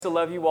To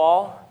love you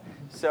all.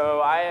 So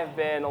I have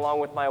been,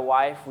 along with my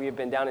wife, we have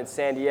been down in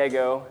San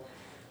Diego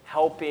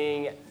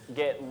helping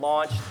get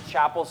launched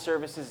chapel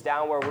services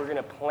down where we're going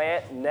to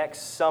plant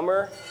next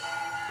summer.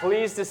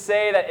 Pleased to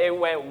say that it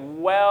went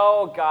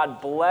well.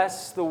 God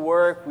bless the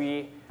work.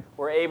 We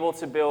were able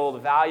to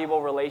build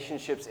valuable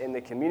relationships in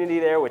the community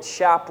there with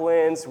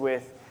chaplains,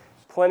 with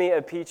plenty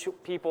of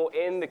people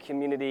in the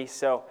community.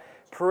 So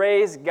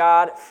praise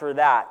God for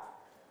that.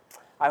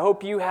 I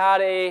hope you had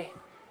a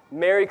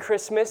Merry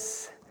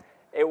Christmas.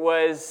 It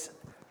was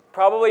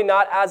probably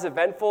not as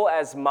eventful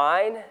as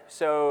mine.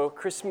 So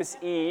Christmas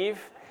Eve,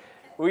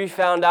 we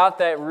found out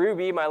that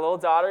Ruby, my little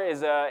daughter,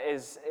 is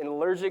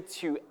allergic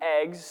to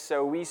eggs.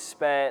 So we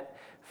spent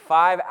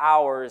 5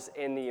 hours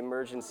in the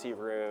emergency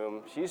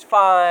room. She's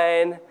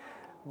fine,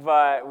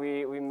 but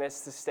we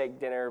missed the steak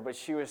dinner. But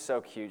she was so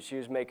cute. She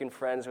was making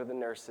friends with the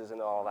nurses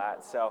and all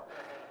that. So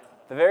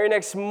the very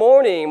next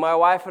morning, my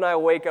wife and I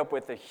wake up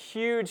with a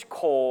huge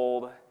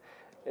cold.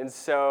 And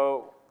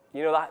so,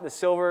 you know, the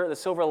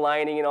silver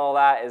lining and all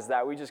that is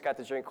that we just got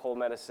to drink cold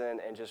medicine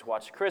and just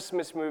watch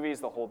Christmas movies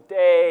the whole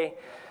day.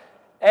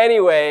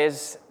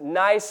 Anyways,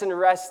 nice and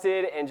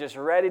rested and just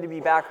ready to be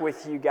back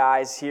with you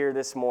guys here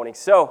this morning.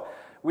 So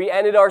we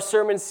ended our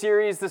sermon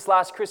series this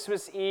last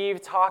Christmas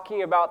Eve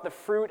talking about the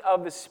fruit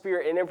of the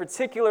Spirit, and in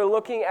particular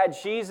looking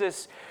at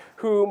Jesus,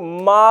 who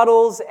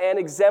models and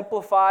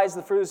exemplifies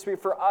the fruit of the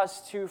Spirit for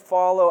us to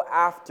follow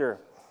after.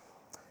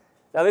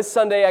 Now this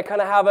Sunday, I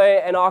kind of have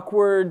an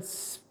awkward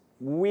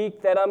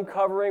week that I'm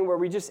covering where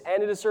we just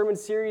ended a sermon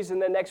series, and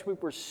then next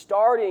week we're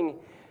starting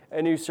a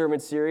new sermon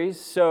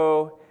series.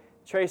 So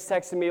Trace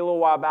texted me a little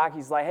while back.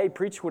 He's like, hey,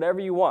 preach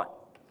whatever you want.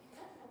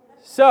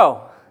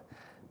 So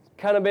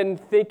kind of been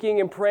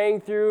thinking and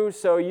praying through.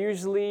 So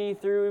usually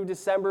through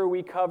December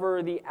we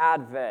cover the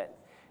Advent,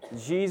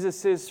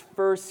 Jesus'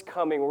 first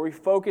coming, where we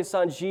focus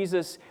on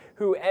Jesus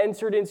who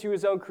entered into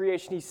his own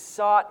creation. He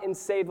sought and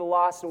saved the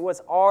lost and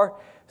was our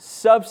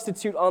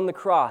substitute on the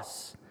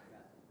cross.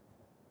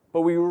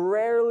 But we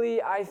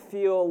rarely, I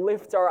feel,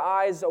 lift our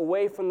eyes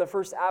away from the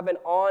first Advent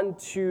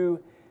onto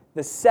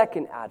the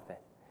second Advent,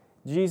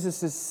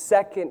 Jesus'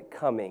 second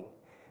coming,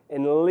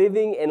 and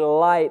living in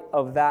light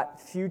of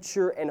that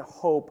future and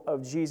hope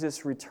of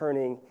Jesus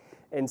returning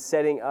and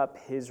setting up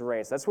his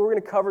reign. So that's what we're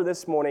going to cover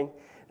this morning.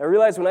 I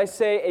realize when I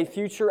say a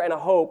future and a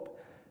hope,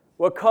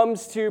 what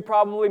comes to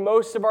probably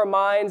most of our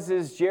minds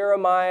is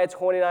Jeremiah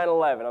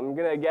 29:11. I'm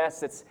going to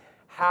guess it's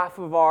half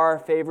of our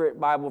favorite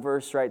Bible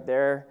verse right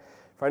there.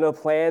 For I know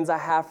the plans I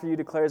have for you,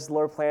 declares the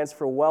Lord, plans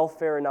for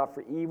welfare and not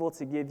for evil,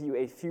 to give you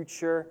a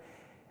future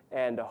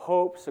and a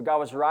hope. So God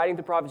was writing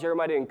to prophet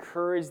Jeremiah to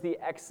encourage the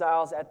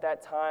exiles at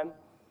that time.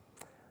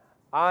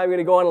 I'm going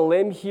to go on a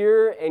limb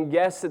here and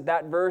guess that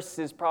that verse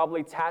is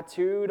probably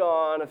tattooed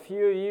on a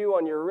few of you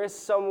on your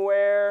wrist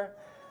somewhere.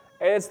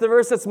 And it's the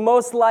verse that's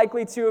most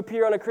likely to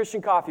appear on a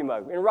Christian coffee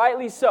mug, and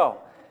rightly so.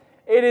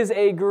 It is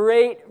a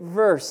great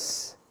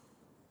verse.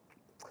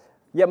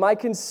 Yet my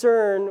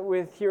concern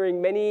with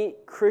hearing many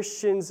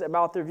Christians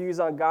about their views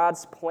on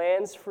God's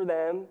plans for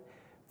them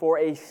for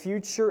a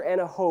future and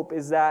a hope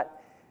is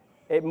that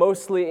it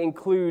mostly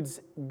includes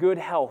good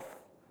health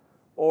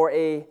or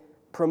a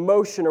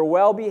promotion or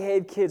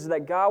well-behaved kids,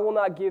 that God will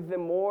not give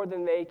them more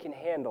than they can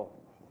handle.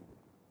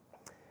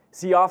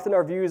 See, often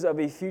our views of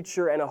a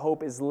future and a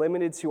hope is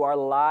limited to our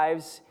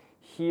lives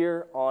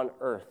here on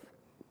earth.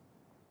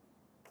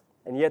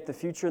 And yet the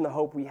future and the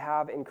hope we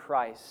have in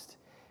Christ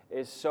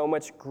is so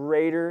much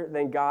greater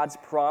than God's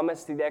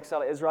promise to the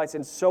exiled Israelites,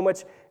 and so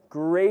much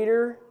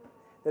greater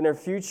than their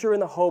future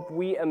and the hope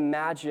we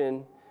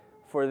imagine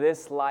for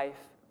this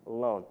life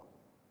alone.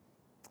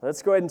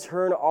 Let's go ahead and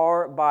turn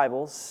our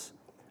Bibles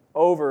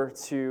over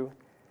to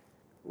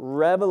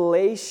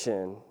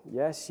Revelation.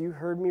 Yes, you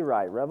heard me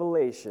right.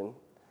 Revelation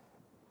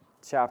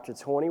chapter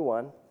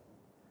 21.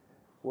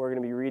 We're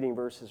going to be reading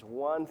verses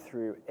 1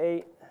 through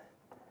 8.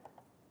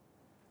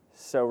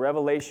 So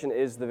Revelation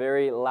is the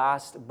very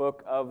last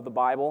book of the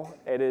Bible.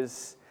 It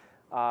is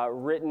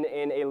written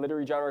in a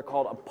literary genre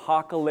called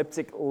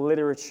apocalyptic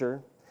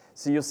literature.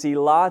 So you'll see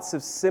lots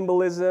of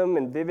symbolism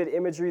and vivid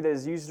imagery that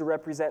is used to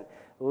represent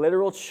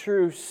literal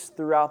truths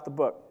throughout the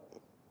book.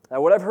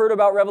 Now, what I've heard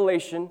about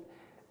Revelation,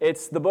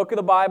 it's the book of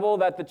the Bible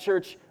that the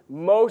church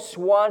most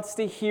wants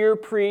to hear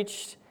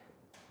preached.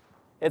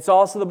 It's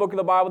also the book of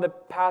the Bible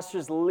that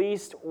pastors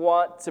least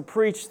want to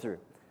preach through.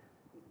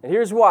 And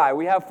here's why.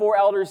 We have 4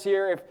 elders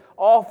here. If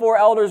all 4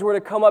 elders were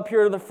to come up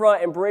here to the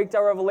front and break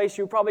down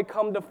Revelation, we'd probably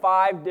come to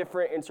 5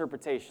 different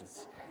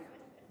interpretations.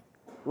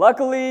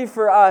 Luckily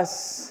for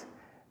us,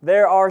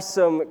 there are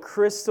some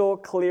crystal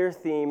clear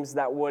themes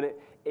that would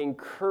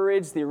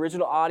encourage the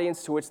original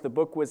audience to which the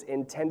book was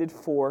intended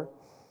for.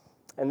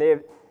 And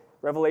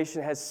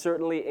Revelation has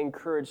certainly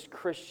encouraged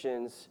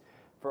Christians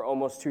for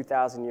almost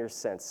 2,000 years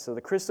since. So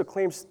the crystal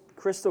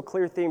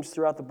clear themes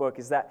throughout the book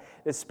is that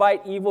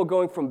despite evil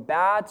going from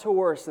bad to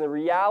worse and the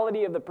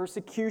reality of the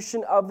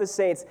persecution of the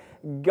saints,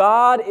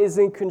 God is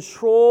in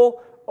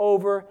control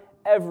over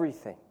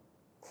everything.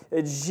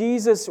 That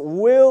Jesus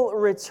will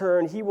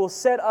return. He will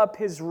set up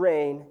his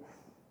reign.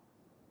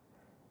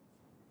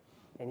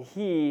 And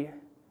he,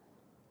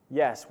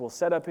 yes, will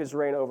set up his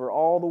reign over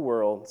all the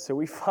world. So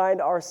we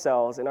find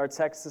ourselves in our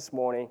text this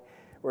morning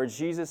where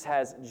Jesus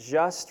has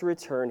just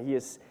returned. He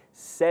is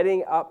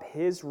setting up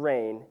his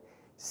reign.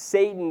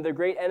 Satan, the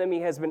great enemy,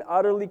 has been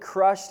utterly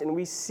crushed, and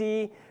we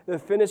see the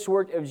finished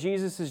work of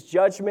Jesus'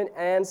 judgment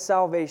and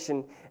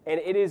salvation. And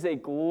it is a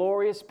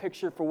glorious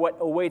picture for what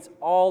awaits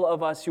all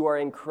of us who are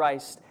in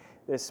Christ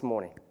this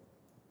morning.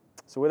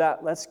 So with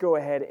that, let's go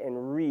ahead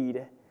and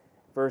read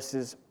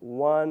verses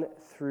 1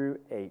 through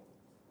 8.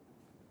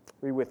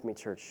 Read with me,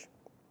 church.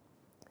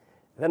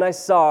 Then I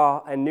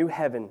saw a new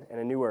heaven and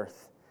a new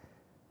earth.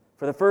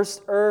 For the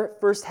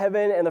first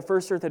heaven and the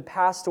first earth had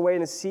passed away,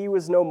 and the sea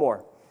was no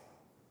more.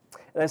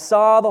 And I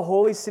saw the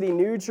holy city,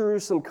 New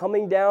Jerusalem,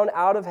 coming down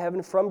out of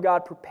heaven from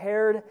God,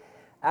 prepared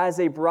as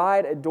a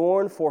bride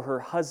adorned for her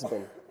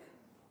husband.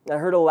 And I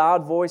heard a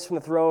loud voice from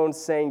the throne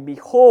saying,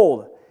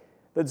 Behold,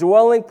 the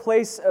dwelling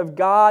place of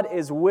God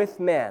is with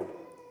man.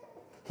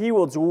 He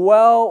will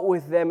dwell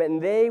with them,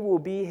 and they will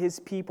be his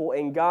people,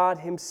 and God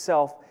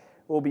himself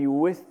will be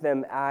with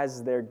them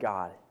as their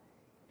God.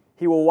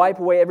 He will wipe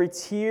away every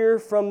tear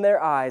from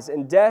their eyes,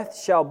 and death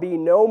shall be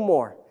no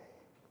more.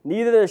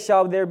 Neither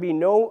shall there be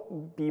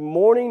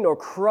mourning, nor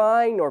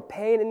crying, nor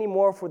pain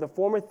anymore, for the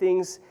former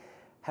things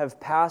have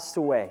passed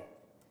away.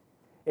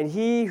 And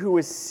he who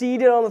was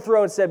seated on the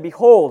throne said,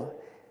 Behold,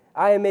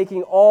 I am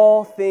making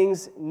all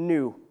things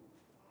new.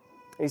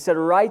 And he said,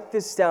 Write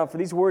this down, for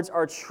these words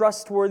are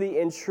trustworthy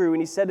and true.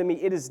 And he said to me,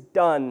 It is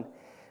done.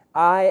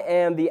 I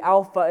am the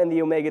Alpha and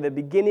the Omega, the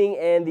beginning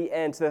and the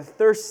end. To the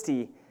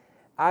thirsty,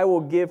 I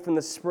will give from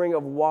the spring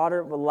of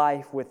water of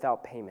life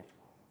without payment.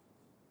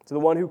 To the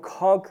one who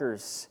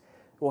conquers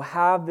will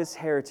have this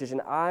heritage,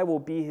 and I will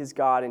be his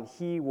God, and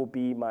he will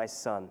be my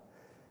son.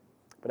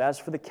 But as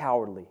for the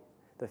cowardly,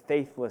 the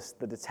faithless,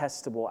 the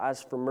detestable,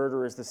 as for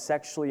murderers, the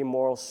sexually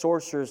immoral,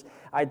 sorcerers,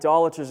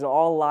 idolaters, and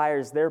all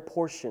liars, their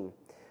portion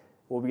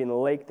will be in the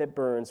lake that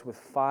burns with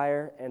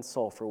fire and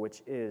sulfur,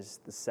 which is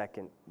the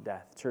second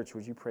death. Church,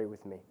 would you pray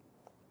with me?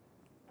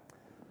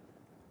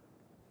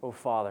 Oh,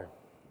 Father,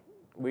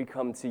 we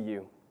come to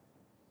you,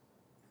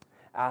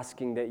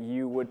 asking that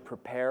you would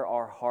prepare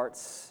our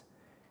hearts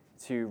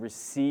to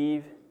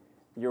receive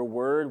your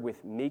word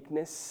with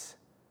meekness,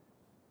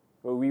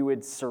 where we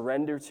would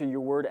surrender to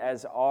your word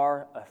as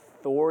our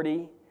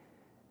authority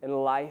in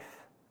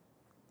life.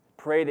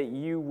 Pray that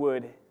you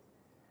would,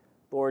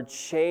 Lord,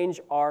 change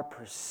our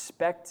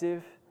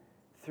perspective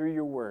through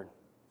your word.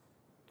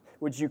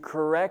 Would you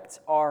correct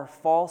our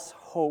false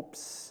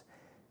hopes,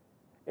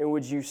 and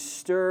would you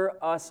stir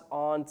us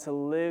on to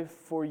live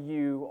for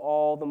you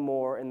all the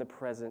more in the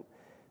present,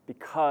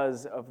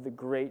 because of the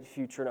great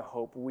future and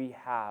hope we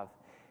have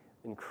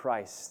in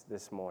Christ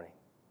this morning.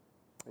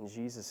 In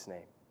Jesus'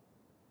 name,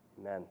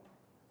 amen.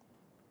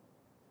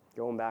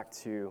 Going back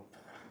to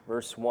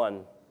verse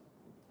 1,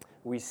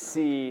 we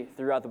see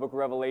throughout the book of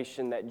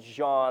Revelation that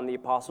John, the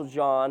Apostle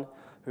John,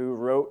 who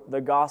wrote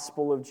the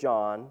Gospel of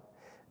John,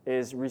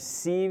 is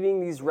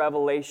receiving these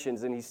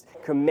revelations, and he's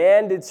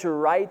commanded to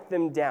write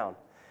them down.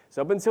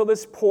 So up until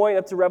this point,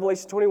 up to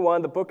Revelation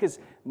 21, the book has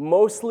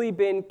mostly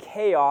been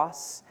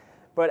chaos.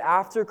 But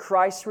after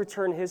Christ's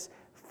return, his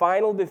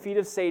final defeat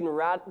of Satan,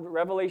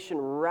 Revelation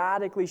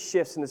radically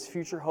shifts in this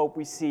future hope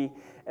we see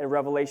in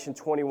Revelation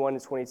 21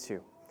 and 22.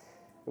 And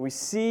we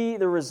see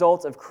the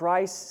result of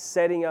Christ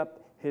setting up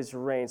his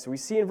reign. So we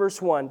see in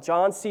verse 1,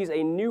 John sees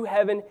a new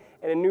heaven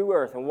and a new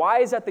earth. And why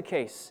is that the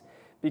case?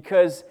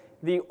 Because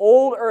the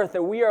old earth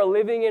that we are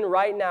living in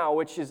right now,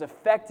 which is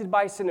affected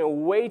by sin and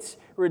awaits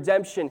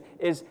redemption,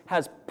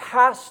 has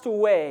passed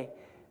away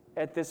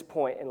at this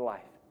point in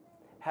life.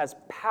 Has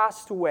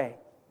passed away.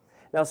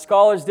 Now,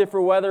 scholars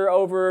differ whether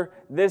over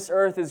this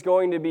earth is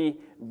going to be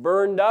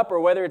burned up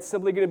or whether it's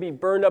simply going to be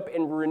burned up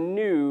and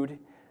renewed,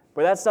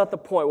 but that's not the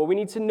point. What we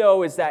need to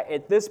know is that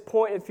at this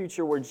point in the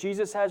future where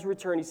Jesus has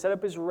returned, he set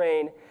up his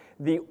reign,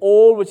 the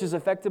old, which is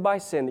affected by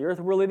sin, the earth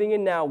we're living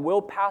in now,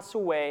 will pass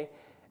away,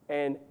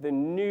 and the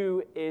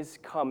new is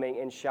coming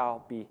and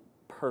shall be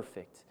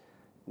perfect.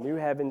 New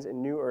heavens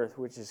and new earth,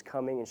 which is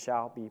coming and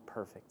shall be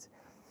perfect.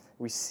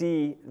 We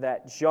see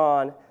that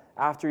John,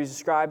 after he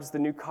describes the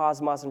new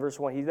cosmos in verse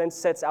 1, he then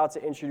sets out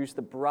to introduce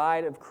the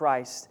bride of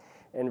Christ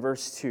in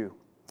verse 2.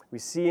 We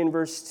see in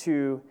verse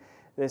 2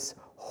 this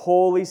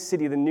holy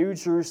city, the New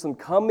Jerusalem,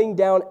 coming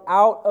down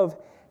out of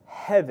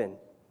heaven.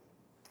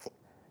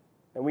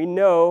 And we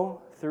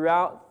know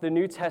throughout the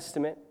New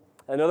Testament,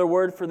 another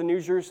word for the New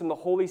Jerusalem, the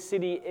holy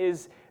city,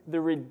 is the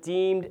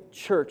redeemed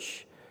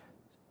church.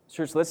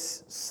 Church,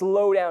 let's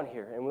slow down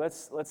here and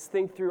let's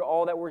think through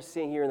all that we're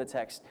seeing here in the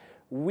text.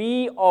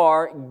 We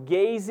are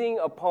gazing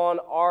upon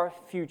our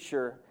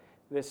future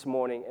this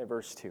morning in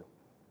verse 2.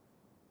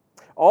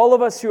 All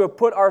of us who have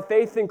put our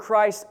faith in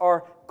Christ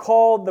are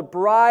called the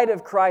bride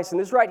of Christ. And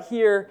this right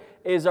here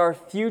is our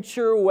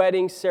future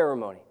wedding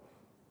ceremony.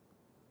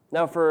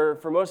 Now, for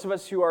most of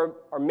us who are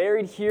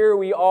married here,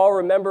 we all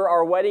remember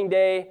our wedding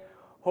day,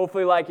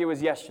 hopefully like it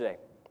was yesterday.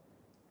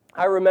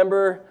 I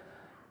remember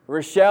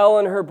Rochelle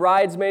and her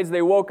bridesmaids,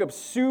 they woke up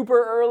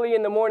super early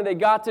in the morning. They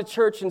got to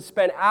church and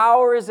spent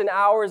hours and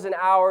hours and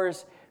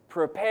hours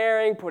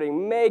preparing,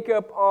 putting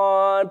makeup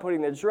on,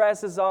 putting the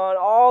dresses on,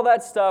 all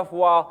that stuff,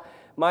 while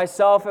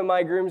myself and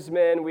my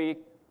groomsmen, we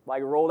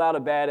rolled out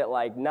of bed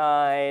at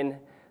 9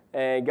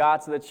 and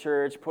got to the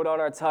church, put on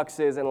our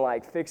tuxes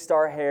and fixed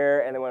our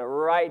hair, and then went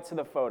right to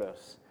the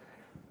photos.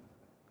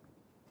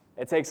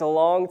 It takes a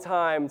long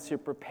time to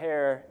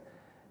prepare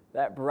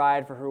that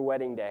bride for her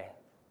wedding day.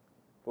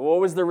 But what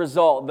was the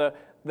result?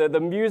 The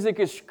music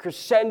is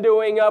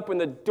crescendoing up and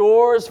the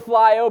doors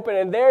fly open,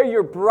 and there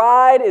your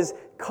bride is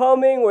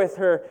coming with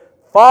her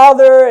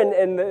father,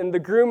 and the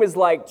groom is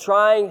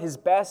trying his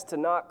best to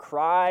not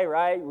cry,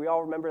 right? We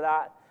all remember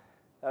that?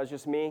 That was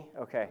just me?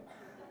 Okay.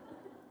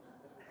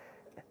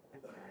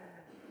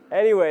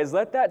 Anyways,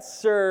 let that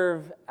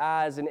serve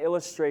as an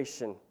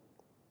illustration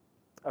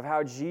of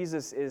how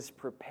Jesus is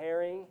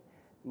preparing,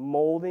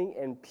 molding,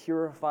 and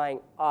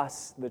purifying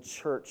us, the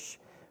church,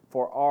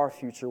 for our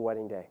future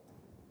wedding day.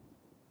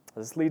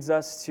 This leads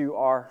us to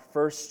our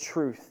first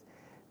truth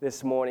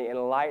this morning in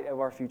light of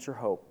our future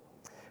hope.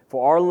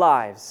 For our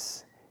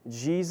lives,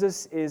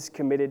 Jesus is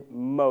committed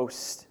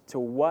most to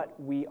what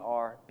we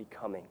are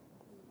becoming.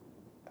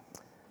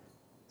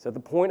 So at the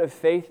point of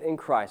faith in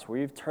Christ, where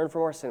we've turned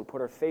from our sin and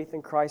put our faith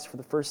in Christ for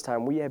the first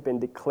time, we have been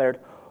declared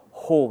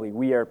holy.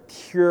 We are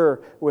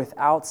pure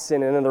without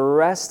sin. And in the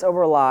rest of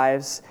our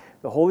lives,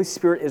 the Holy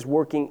Spirit is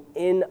working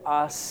in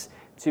us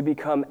to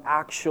become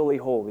actually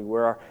holy,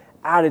 where our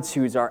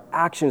attitudes, our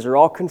actions are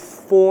all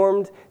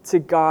conformed to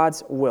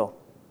God's will.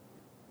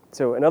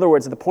 So in other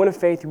words, at the point of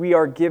faith, we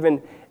are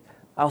given,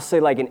 I'll say,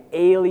 an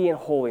alien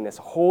holiness,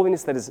 a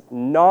holiness that is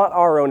not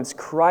our own. It's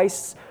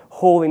Christ's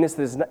holiness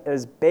that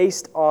is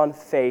based on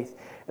faith.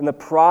 And the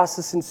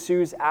process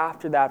ensues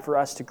after that for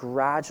us to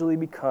gradually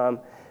become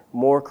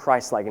more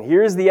Christ-like. And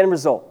here's the end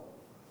result.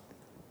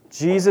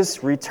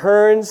 Jesus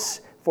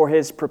returns for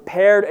his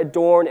prepared,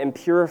 adorned, and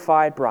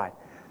purified bride.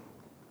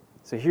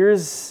 So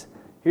here's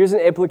an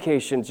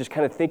implication, just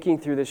kind of thinking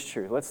through this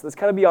truth. Let's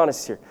kind of be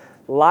honest here.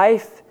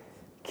 Life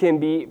can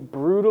be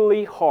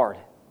brutally hard.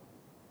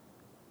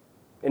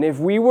 And if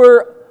we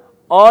were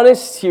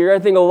honest here, I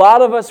think a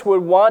lot of us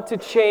would want to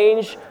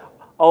change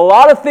a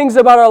lot of things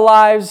about our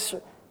lives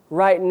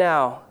right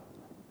now,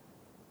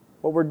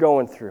 what we're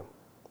going through.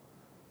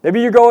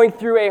 Maybe you're going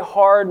through a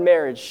hard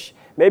marriage.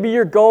 Maybe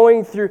you're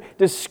going through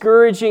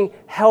discouraging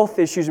health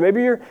issues.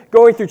 Maybe you're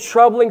going through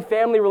troubling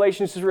family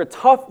relationships or a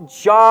tough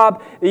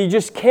job that you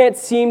just can't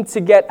seem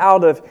to get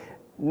out of.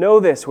 Know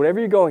this, whatever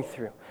you're going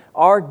through,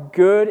 our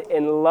good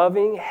and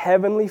loving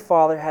Heavenly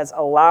Father has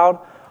allowed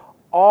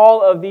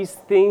all of these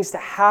things to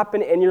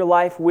happen in your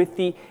life with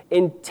the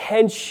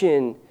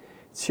intention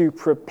to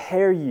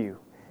prepare you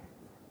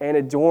and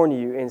adorn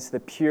you into the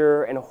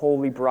pure and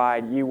holy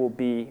bride you will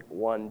be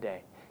one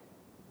day.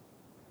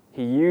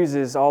 He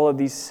uses all of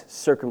these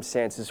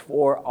circumstances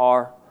for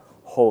our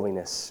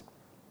holiness.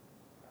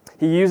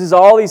 He uses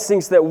all these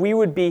things so that we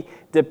would be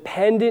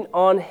dependent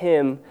on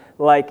Him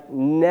like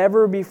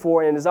never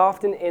before, and it is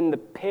often in the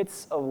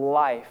pits of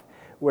life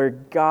where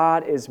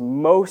God is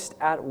most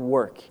at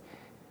work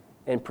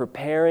in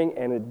preparing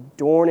and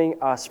adorning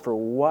us for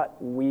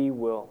what we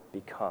will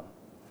become.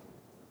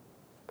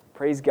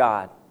 Praise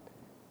God,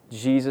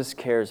 Jesus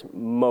cares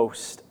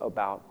most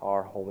about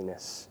our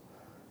holiness.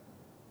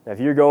 Now, if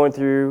you're going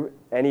through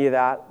any of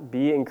that,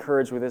 be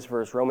encouraged with this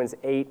verse, Romans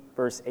 8,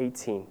 verse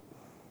 18.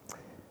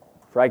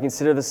 For I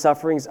consider the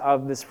sufferings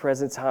of this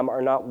present time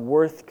are not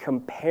worth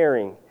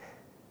comparing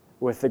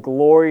with the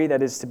glory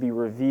that is to be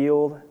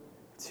revealed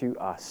to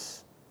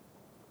us.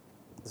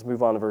 Let's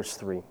move on to verse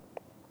 3.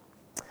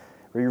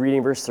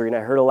 Rereading verse 3, and I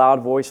heard a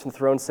loud voice from the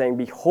throne saying,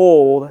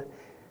 Behold,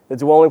 the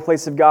dwelling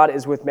place of God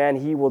is with man.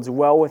 He will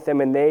dwell with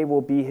them, and they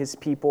will be His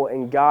people,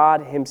 and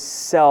God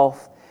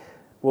Himself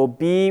will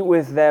be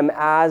with them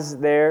as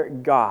their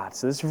God.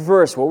 So this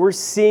verse, what we're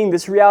seeing,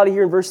 this reality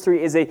here in verse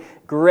 3 is a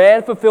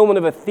grand fulfillment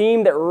of a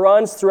theme that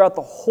runs throughout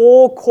the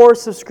whole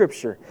course of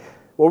Scripture.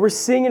 What we're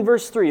seeing in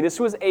verse 3, this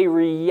was a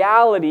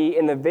reality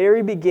in the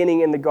very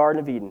beginning in the Garden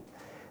of Eden.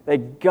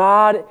 That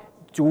God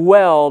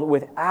dwelled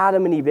with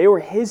Adam and Eve. They were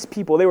His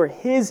people. They were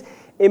His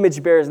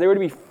image bearers. They were to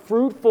be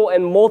fruitful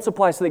and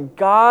multiply so that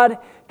God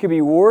could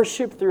be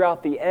worshipped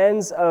throughout the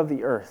ends of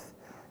the earth.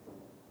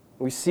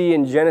 We see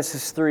in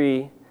Genesis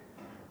 3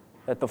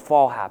 that the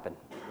fall happened.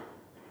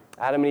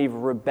 Adam and Eve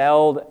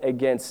rebelled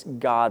against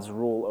God's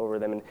rule over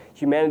them, and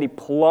humanity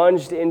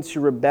plunged into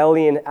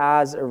rebellion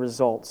as a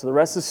result. So the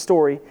rest of the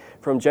story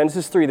from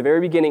Genesis 3, the very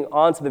beginning,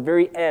 on to the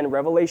very end,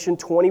 Revelation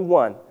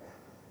 21,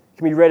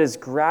 can be read as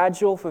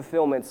gradual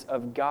fulfillments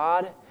of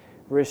God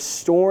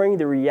restoring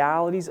the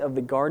realities of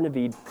the Garden of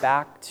Eden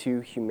back to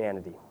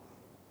humanity.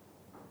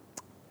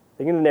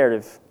 Think of the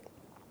narrative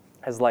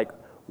as like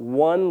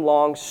one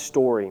long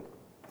story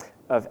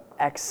of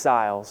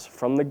exiles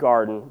from the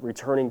garden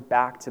returning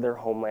back to their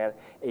homeland,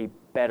 a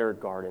better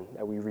garden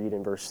that we read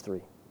in verse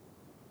 3.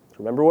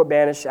 Remember what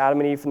banished Adam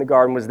and Eve from the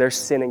garden was their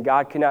sin, and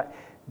God could not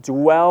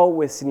dwell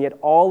with sin, yet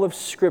all of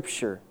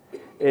Scripture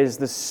is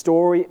the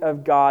story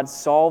of God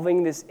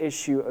solving this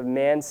issue of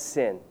man's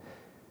sin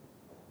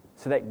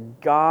so that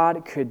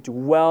God could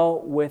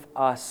dwell with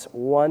us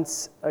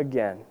once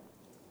again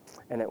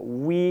and that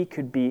we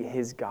could be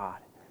his God.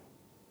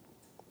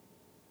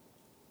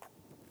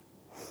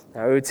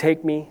 Now, it would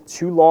take me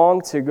too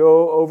long to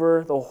go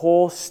over the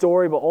whole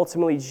story, but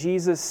ultimately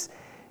Jesus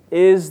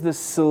is the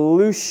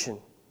solution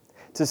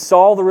to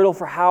solve the riddle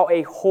for how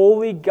a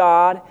holy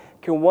God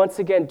can once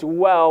again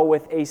dwell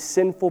with a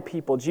sinful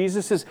people.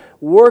 Jesus'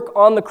 work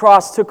on the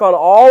cross took on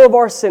all of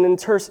our sin.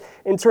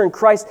 In turn,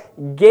 Christ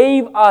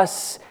gave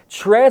us,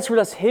 transferred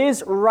us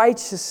his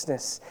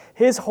righteousness,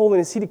 his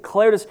holiness. He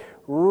declared us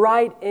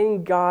right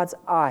in God's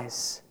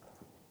eyes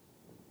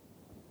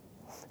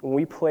when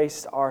we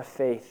placed our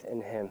faith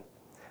in him.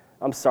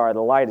 I'm sorry,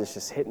 the light is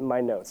just hitting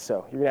my notes,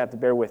 so you're going to have to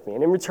bear with me.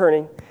 And in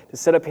returning to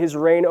set up his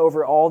reign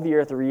over all the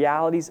earth, the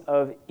realities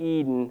of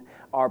Eden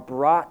are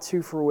brought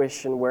to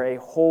fruition where a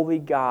holy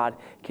God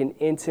can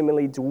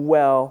intimately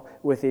dwell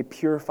with a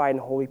purified and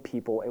holy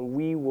people, and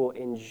we will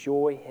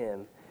enjoy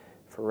him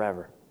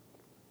forever.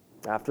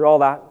 After all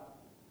that,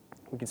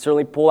 we can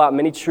certainly pull out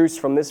many truths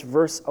from this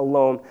verse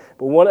alone,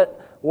 but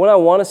one I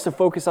want us to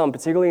focus on,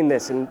 particularly in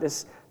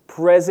this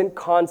present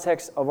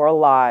context of our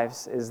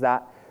lives, is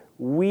that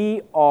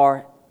we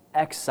are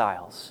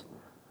exiles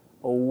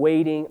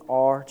awaiting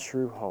our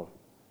true home.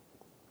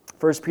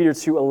 1 Peter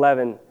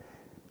 2:11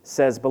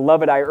 says,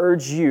 "Beloved, I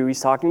urge you,"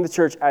 he's talking to the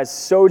church, "as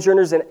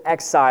sojourners and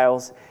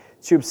exiles,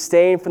 to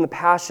abstain from the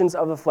passions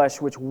of the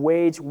flesh which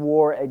wage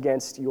war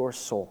against your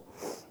soul."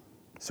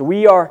 So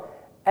we are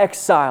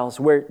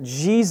exiles where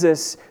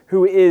Jesus,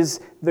 who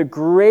is the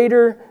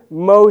greater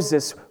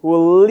Moses,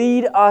 will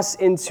lead us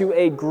into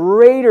a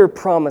greater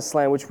promised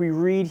land, which we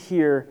read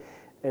here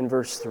in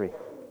verse 3.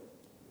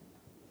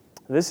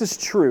 This is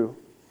true.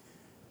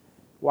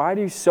 Why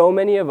do so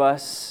many of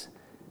us,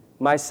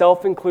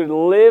 myself included,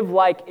 live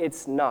like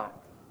it's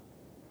not?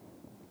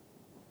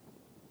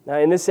 Now,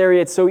 in this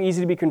area, it's so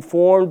easy to be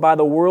conformed by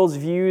the world's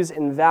views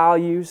and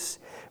values.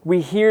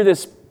 We hear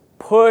this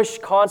push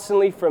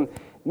constantly from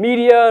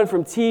media and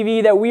from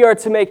TV that we are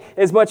to make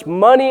as much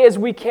money as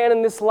we can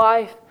in this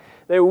life,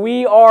 that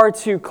we are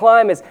to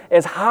climb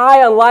as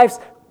high on life's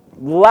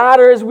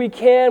ladder as we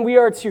can. We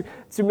are to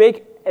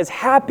make as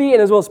happy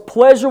and as well as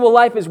pleasurable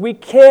life as we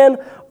can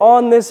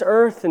on this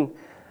earth. And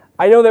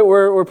I know that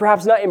we're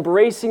perhaps not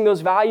embracing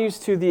those values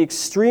to the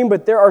extreme,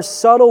 but there are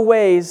subtle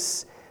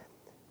ways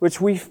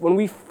which when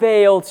we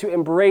fail to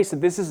embrace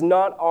that this is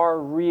not our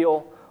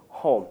real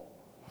home.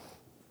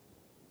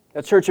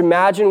 Now, church,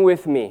 imagine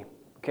with me,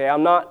 okay,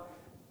 I'm not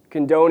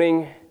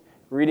condoning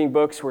reading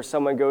books where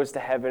someone goes to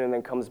heaven and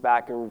then comes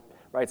back and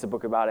writes a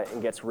book about it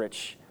and gets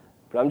rich.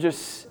 But I'm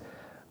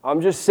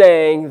just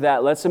saying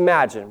that let's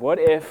imagine, what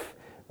if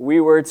we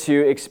were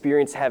to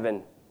experience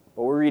heaven,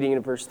 what we're reading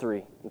in verse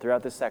 3, and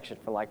throughout this section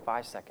for like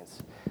 5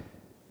 seconds.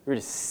 We were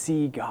to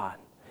see God.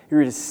 We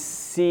were to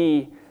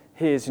see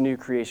his new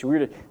creation. We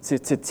were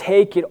to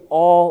take it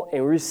all,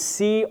 and we were to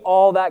see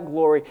all that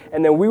glory,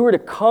 and then we were to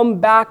come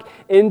back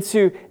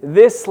into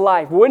this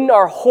life. Wouldn't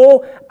our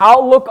whole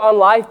outlook on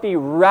life be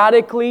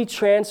radically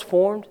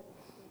transformed?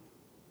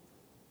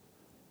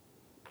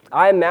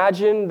 I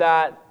imagine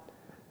that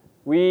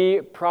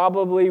we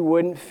probably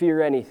wouldn't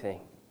fear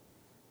anything,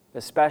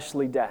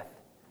 especially death.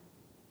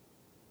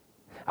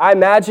 I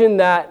imagine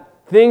that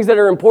things that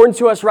are important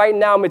to us right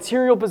now,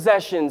 material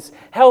possessions,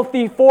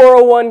 healthy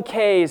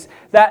 401ks,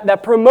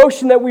 that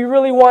promotion that we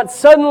really want,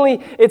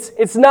 suddenly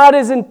it's not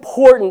as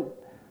important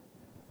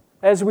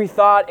as we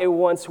thought it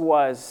once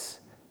was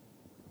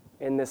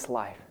in this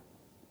life.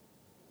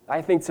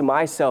 I think to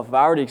myself, if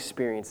I were to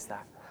experience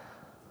that,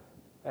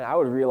 and I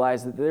would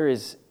realize that there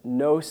is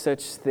no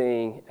such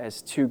thing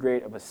as too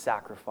great of a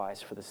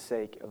sacrifice for the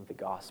sake of the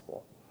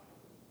gospel.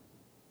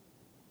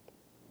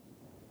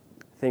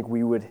 I think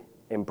we would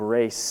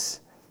embrace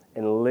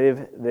and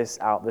live this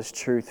out, this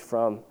truth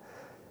from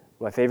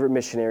my favorite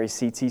missionary,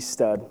 C.T.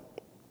 Studd.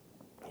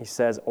 He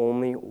says,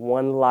 "Only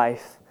one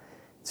life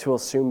will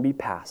soon be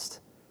past.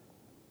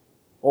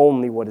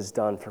 Only what is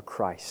done for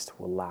Christ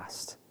will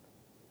last."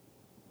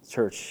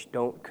 Church,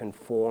 don't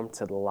conform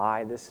to the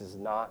lie. This is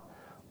not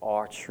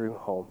our true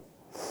home.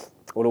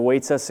 What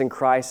awaits us in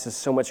Christ is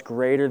so much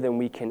greater than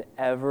we can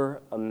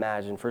ever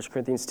imagine. 1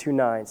 Corinthians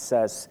 2:9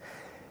 says,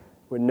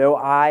 "What no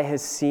eye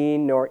has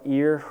seen, nor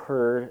ear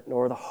heard,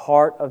 nor the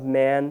heart of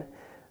man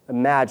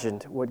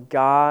imagined, what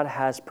God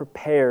has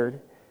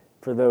prepared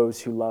for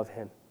those who love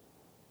him."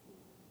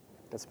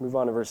 Let's move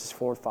on to verses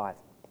 4 and 5.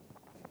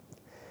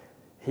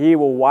 "He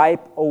will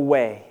wipe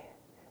away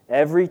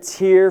every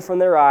tear from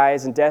their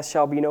eyes, and death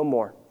shall be no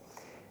more.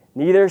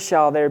 Neither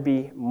shall there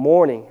be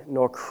mourning,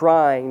 nor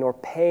crying, nor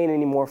pain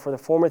anymore, for the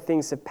former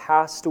things have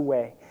passed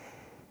away.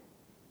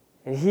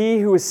 And he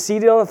who was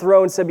seated on the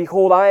throne said,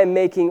 'Behold, I am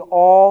making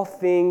all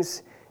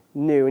things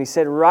new.' And he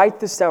said, 'Write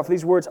this down, for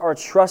these words are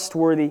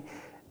trustworthy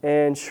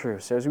and true.'"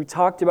 So as we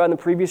talked about in the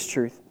previous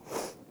truth,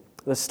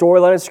 the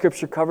storyline of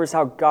Scripture covers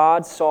how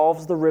God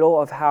solves the riddle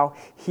of how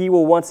he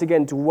will once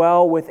again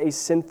dwell with a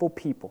sinful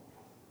people.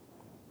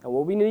 And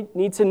what we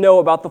need to know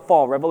about the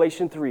fall,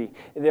 Revelation 3,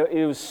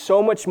 it was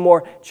so much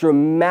more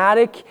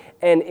dramatic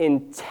and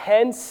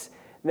intense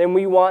than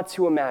we want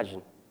to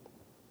imagine.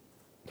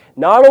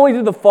 Not only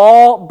did the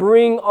fall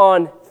bring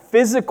on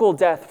physical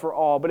death for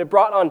all, but it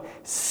brought on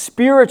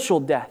spiritual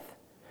death.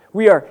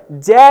 We are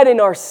dead in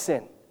our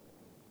sin.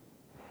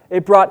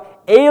 It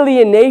brought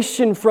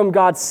alienation from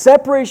God,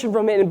 separation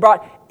from it, and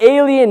brought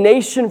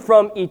alienation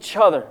from each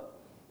other.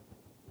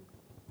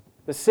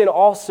 The sin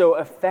also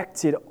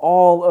affected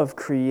all of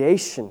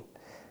creation,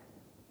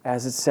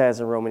 as it says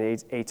in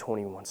Romans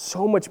 8:21.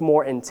 So much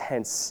more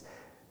intense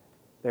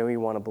than we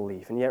want to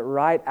believe. And yet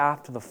right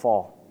after the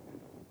fall,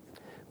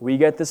 we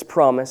get this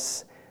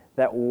promise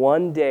that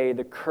one day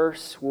the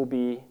curse will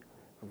be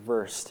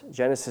reversed.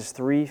 Genesis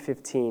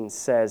 3:15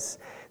 says,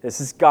 this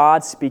is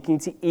God speaking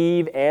to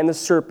Eve and the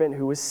serpent,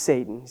 who was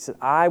Satan. He said,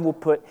 I will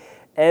put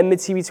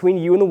enmity between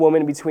you and the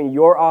woman, and between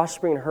your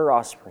offspring and her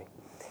offspring.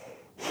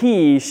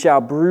 He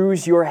shall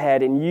bruise your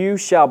head, and you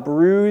shall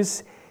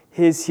bruise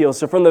his heel.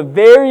 So from the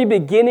very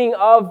beginning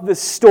of the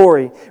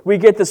story, we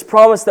get this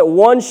promise that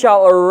one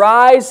shall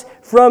arise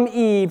from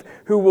Eve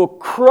who will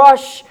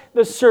crush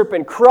the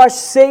serpent, crush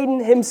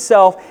Satan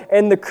himself,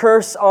 and the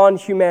curse on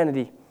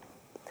humanity.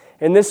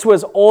 And this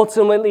was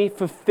ultimately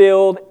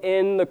fulfilled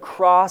in the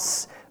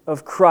cross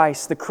of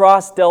Christ. The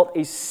cross dealt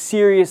a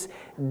serious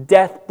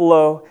death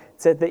blow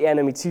to the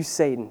enemy, to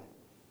Satan.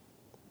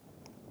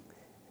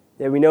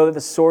 Yet we know that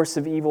the source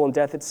of evil and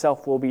death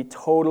itself will be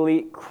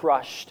totally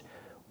crushed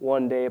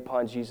one day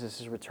upon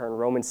Jesus' return.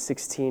 Romans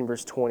 16,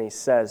 verse 20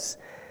 says,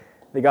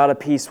 the God of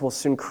peace will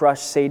soon crush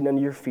Satan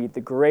under your feet.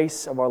 The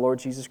grace of our Lord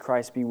Jesus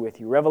Christ be with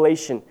you.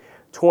 Revelation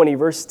 20,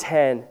 verse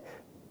 10,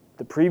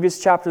 the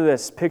previous chapter of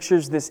this,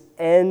 pictures this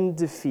end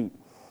defeat.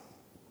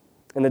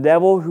 And the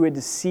devil who had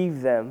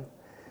deceived them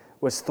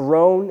was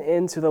thrown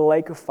into the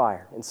lake of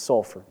fire and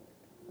sulfur,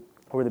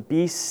 where the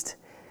beast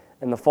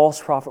and the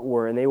false prophet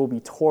were, and they will be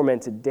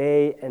tormented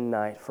day and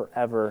night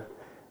forever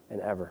and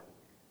ever.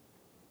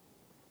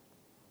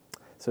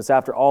 So it's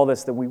after all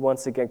this that we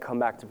once again come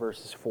back to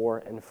verses 4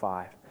 and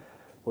 5.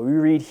 What we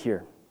read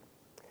here,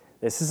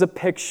 this is a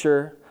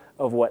picture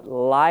of what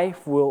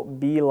life will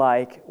be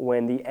like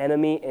when the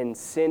enemy and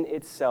sin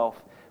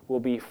itself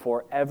will be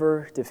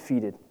forever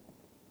defeated.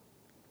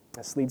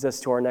 This leads us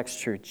to our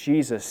next truth.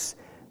 Jesus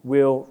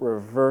will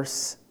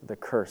reverse the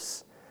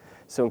curse.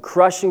 So in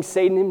crushing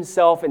Satan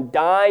himself and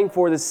dying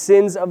for the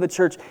sins of the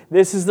church,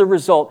 this is the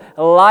result.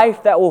 A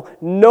life that will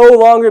no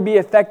longer be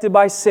affected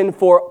by sin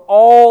for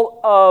all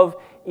of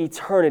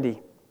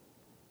eternity.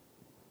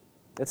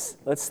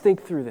 Let's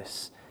think through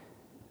this.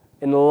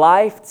 In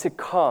life to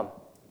come,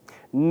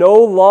 no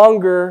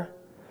longer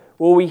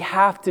will we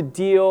have to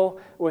deal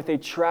with a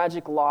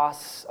tragic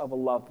loss of a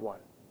loved one.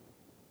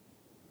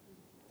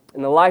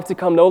 In the life to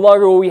come, no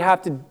longer will we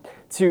have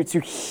to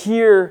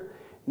hear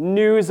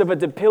news of a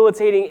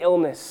debilitating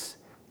illness.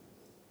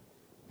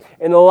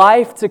 In the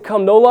life to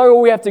come, no longer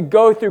will we have to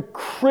go through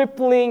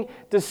crippling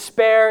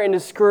despair and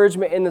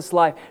discouragement in this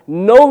life.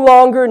 No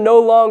longer,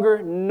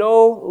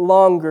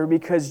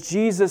 because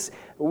Jesus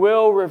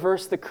will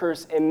reverse the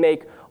curse and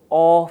make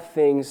all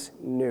things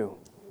new.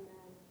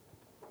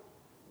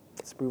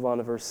 Let's move on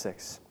to verse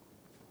 6.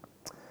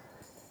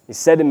 He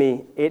said to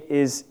me, it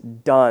is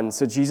done.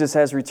 So Jesus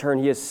has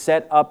returned. He has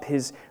set up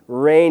his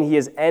reign. He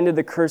has ended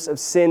the curse of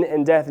sin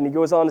and death. And he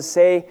goes on to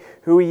say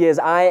who he is.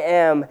 I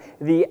am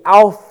the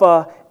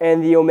Alpha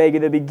and the Omega,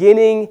 the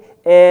beginning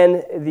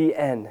and the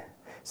end.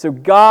 So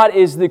God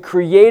is the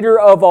creator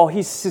of all.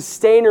 He's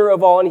sustainer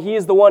of all. And he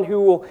is the one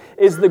who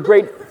is the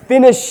great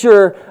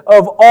finisher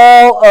of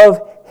all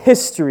of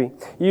history.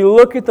 You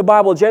look at the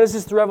Bible,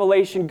 Genesis to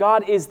Revelation,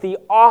 God is the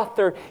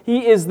author.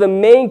 He is the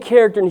main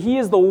character, and he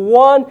is the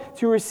one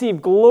to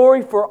receive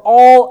glory for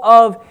all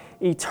of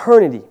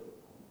eternity.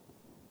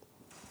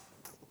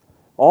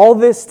 All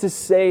this to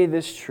say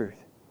this truth.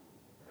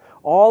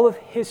 All of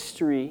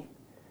history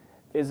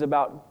is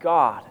about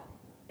God,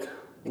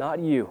 not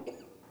you.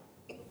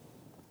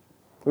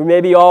 We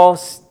may be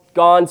all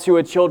gone to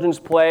a children's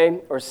play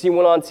or seen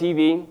one on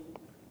TV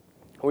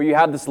where you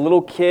have this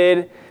little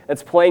kid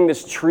that's playing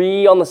this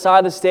tree on the side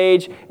of the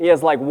stage. He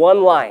has like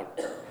one line.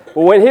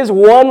 But when his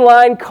one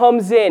line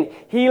comes in,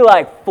 he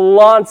like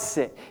flaunts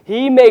it.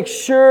 He makes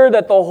sure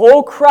that the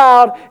whole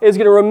crowd is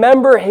going to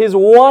remember his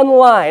one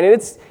line.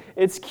 And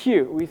it's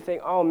cute. We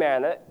think, oh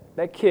man,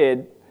 that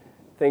kid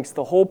thinks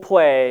the whole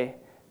play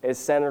is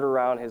centered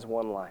around his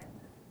one line.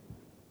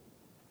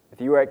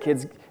 If you were at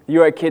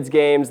kids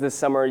games this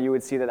summer, you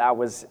would see that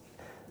was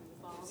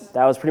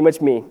pretty much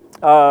me.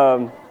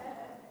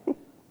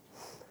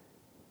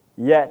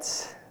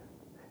 Yet,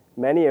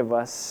 many of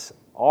us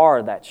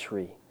are that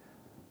tree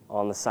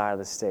on the side of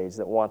the stage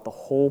that want the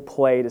whole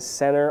play to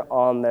center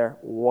on their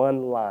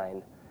one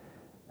line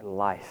in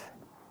life.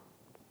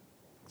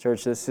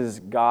 Church, this is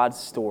God's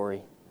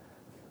story,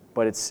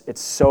 but it's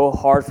so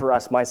hard for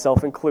us,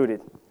 myself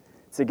included,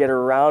 to get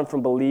around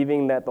from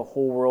believing that the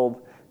whole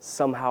world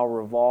somehow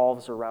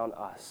revolves around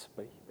us.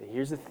 But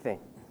here's the thing.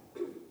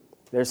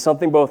 There's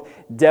something both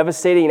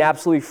devastating and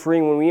absolutely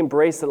freeing when we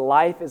embrace that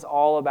life is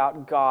all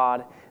about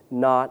God,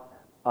 not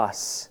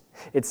us.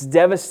 It's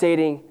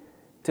devastating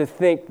to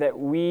think that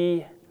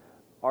we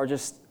are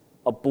just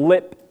a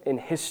blip in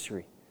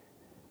history,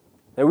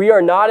 that we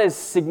are not as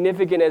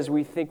significant as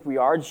we think we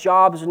are. Our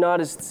jobs are not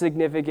as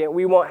significant.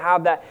 We won't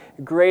have that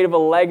great of a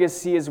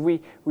legacy as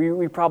we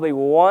probably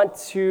want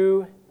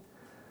to.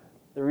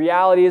 The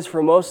reality is,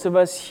 for most of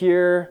us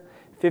here,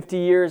 50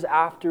 years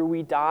after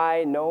we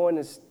die, no one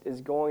is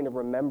going to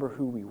remember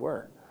who we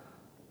were.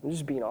 I'm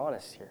just being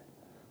honest here.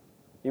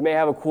 You may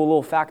have a cool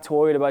little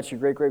factoid about your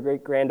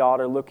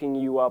great-great-great-granddaughter looking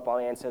you up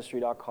on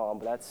Ancestry.com,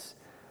 but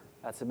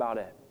that's about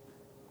it.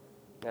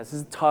 This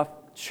is a tough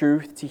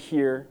truth to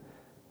hear,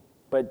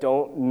 but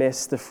don't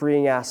miss the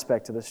freeing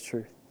aspect of this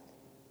truth.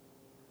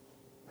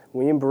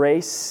 We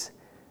embrace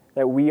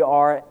that we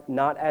are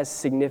not as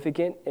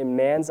significant in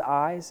man's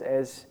eyes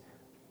as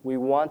we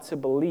want to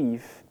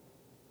believe.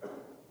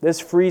 This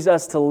frees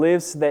us to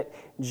live so that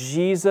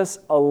Jesus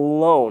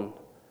alone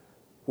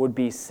would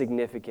be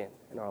significant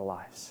in our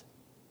lives.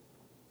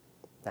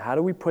 Now, how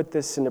do we put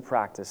this into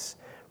practice?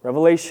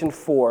 Revelation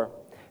 4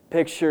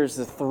 pictures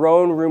the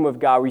throne room of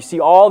God. We see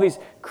all these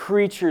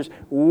creatures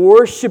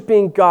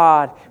worshiping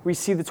God. We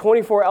see the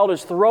 24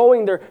 elders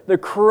throwing their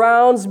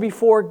crowns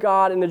before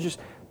God, and they're just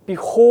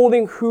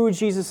beholding who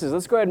Jesus is.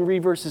 Let's go ahead and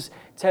read verses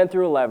 10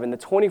 through 11. The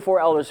 24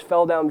 elders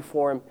fell down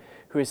before him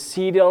who is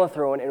seated on the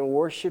throne and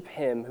worship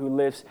him who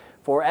lives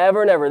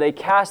forever and ever. They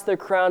cast their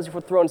crowns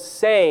before the throne,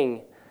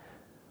 saying,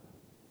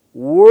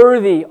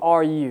 "Worthy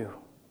are you,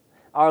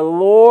 our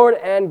Lord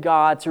and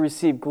God, to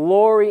receive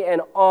glory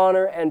and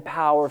honor and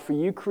power, for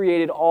you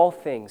created all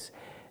things,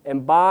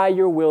 and by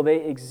your will they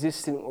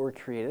existed and were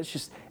created." It's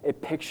just a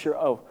picture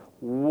of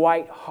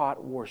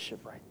white-hot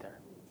worship right there.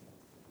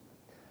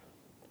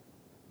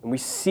 And we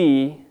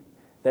see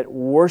that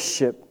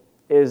worship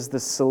is the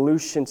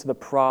solution to the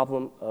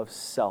problem of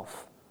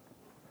self.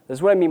 This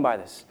is what I mean by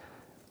this.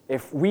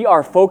 If we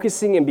are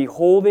focusing and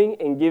beholding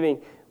and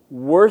giving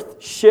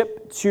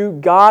worship to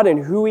God and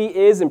who He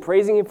is and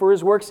praising Him for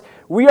His works,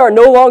 we are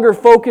no longer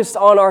focused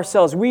on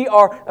ourselves. We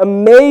are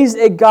amazed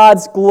at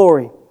God's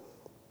glory.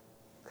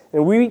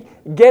 And we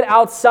get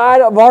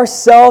outside of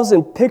ourselves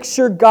and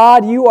picture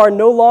God. You are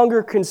no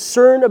longer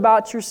concerned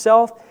about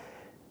yourself.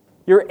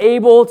 You're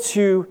able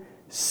to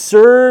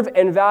serve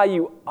and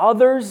value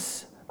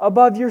others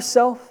above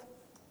yourself.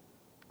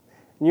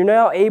 And you're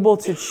now able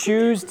to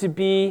choose to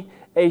be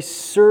a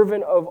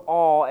servant of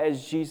all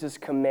as Jesus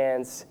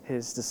commands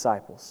His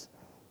disciples.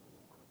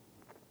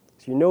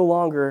 So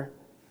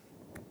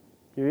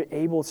you're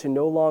able to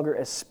no longer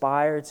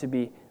aspire to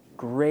be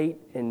great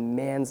in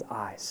man's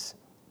eyes,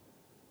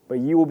 but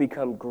you will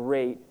become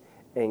great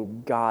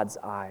in God's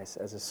eyes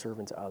as a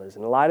servant to others.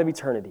 In the light of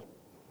eternity,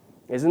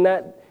 isn't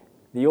that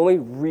the only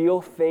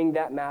real thing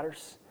that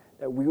matters?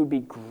 That we would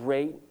be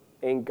great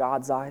in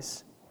God's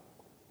eyes?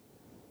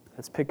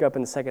 Let's pick up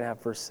in the second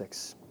half, verse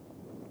 6.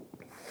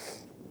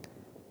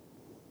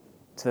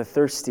 To the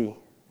thirsty,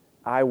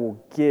 I will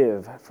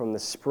give from the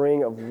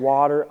spring of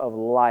water of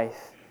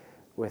life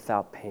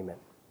without payment.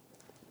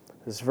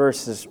 This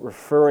verse is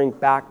referring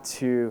back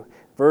to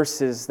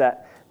verses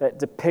that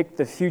depict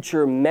the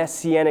future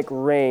messianic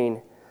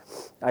reign.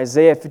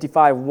 Isaiah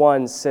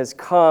 55:1 says,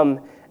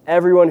 "Come,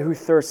 everyone who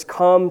thirsts,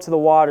 come to the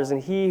waters, and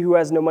he who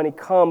has no money,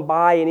 come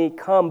buy and eat.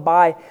 Come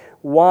buy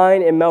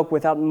wine and milk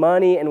without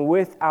money and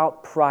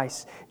without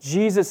price."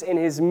 Jesus in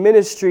His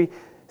ministry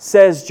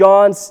says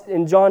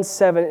in John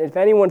 7, "If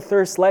anyone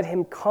thirsts, let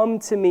him come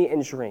to me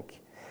and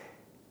drink.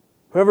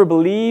 Whoever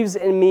believes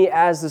in me,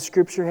 as the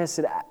Scripture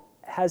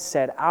has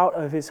said, out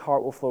of his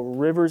heart will flow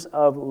rivers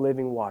of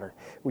living water."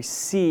 We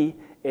see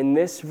in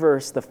this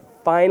verse the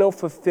final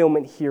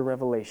fulfillment here,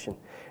 Revelation.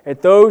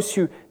 That those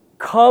who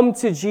come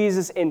to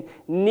Jesus in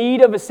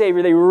need of a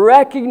Savior, they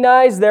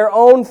recognize their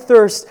own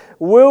thirst,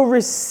 will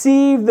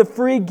receive the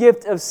free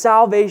gift of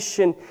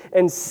salvation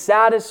and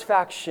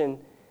satisfaction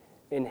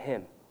in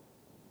Him.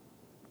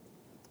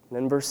 And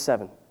then verse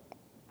 7,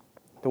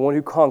 "The one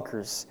who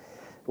conquers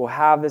will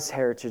have this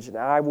heritage, and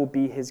I will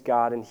be his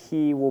God, and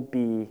he will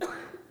be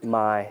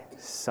my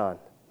son."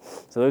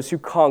 So those who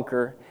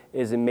conquer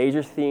is a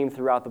major theme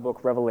throughout the book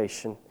of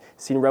Revelation.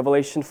 See in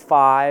Revelation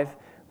 5,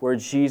 where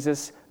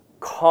Jesus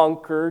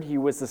conquered. He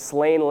was the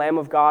slain Lamb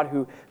of God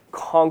who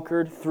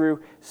conquered through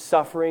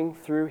suffering,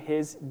 through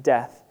His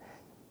death.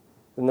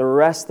 And the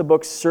rest of the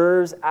book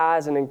serves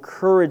as an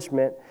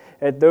encouragement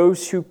that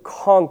those who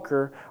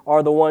conquer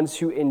are the ones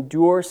who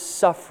endure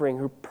suffering,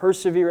 who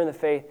persevere in the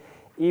faith,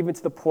 even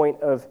to the point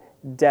of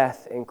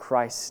death in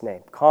Christ's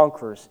name.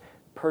 Conquerors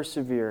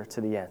persevere to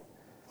the end.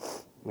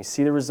 We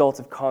see the result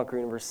of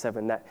conquering in verse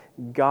 7, that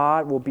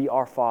God will be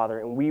our Father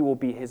and we will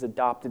be His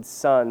adopted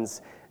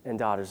sons and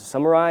daughters. To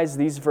summarize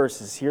these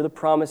verses, here are the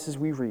promises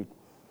we read.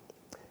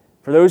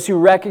 For those who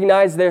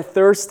recognize their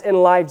thirst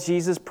in life,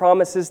 Jesus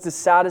promises to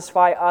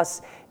satisfy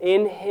us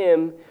in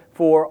Him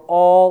for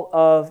all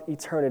of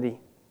eternity.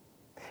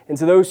 And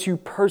to those who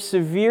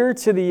persevere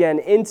to the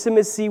end,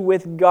 intimacy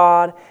with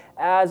God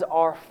as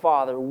our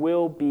Father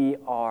will be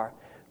our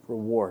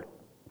reward.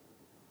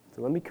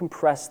 So let me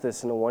compress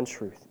this into one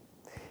truth.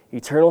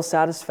 Eternal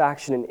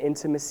satisfaction and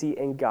intimacy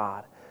in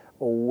God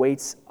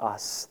awaits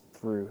us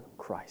through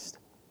Christ.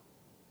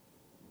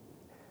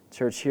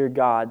 Church, hear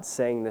God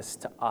saying this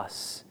to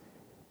us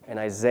in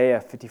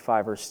Isaiah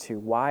 55, verse 2.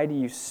 Why do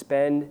you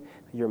spend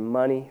your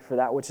money for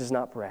that which is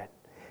not bread,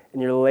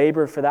 and your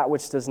labor for that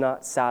which does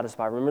not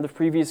satisfy? Remember the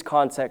previous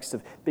context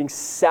of being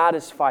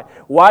satisfied.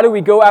 Why do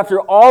we go after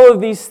all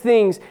of these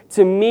things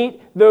to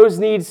meet those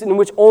needs in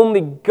which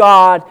only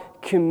God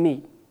can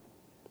meet?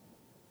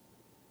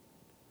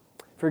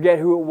 Forget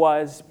who it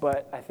was,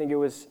 but I think it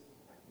was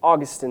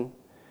Augustine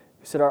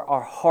who said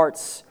our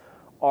hearts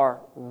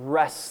are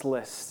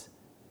restless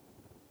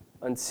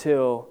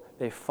until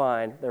they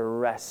find their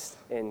rest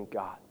in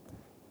God.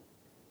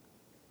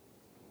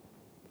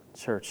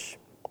 Church,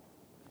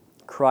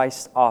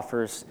 Christ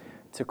offers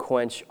to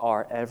quench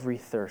our every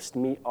thirst,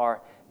 meet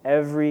our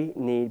every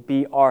need,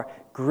 be our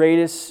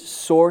greatest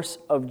source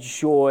of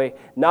joy,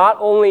 not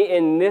only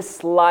in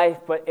this life,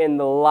 but in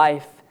the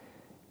life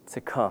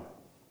to come.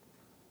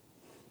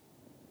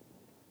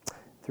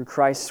 Through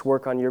Christ's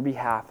work on your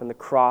behalf and the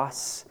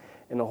cross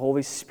and the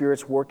Holy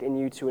Spirit's work in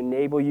you to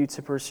enable you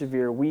to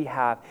persevere,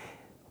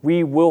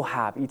 we will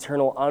have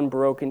eternal,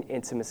 unbroken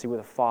intimacy with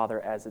the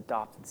Father as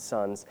adopted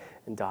sons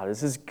and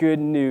daughters. This is good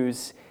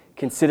news,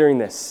 considering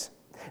this,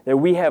 that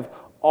we have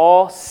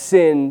all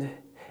sinned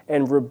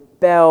and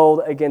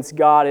rebelled against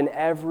God in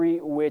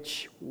every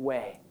which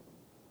way.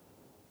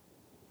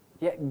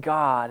 Yet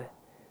God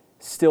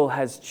still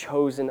has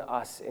chosen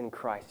us in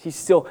Christ. He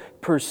still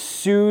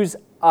pursues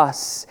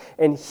us,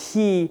 and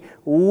He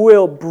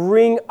will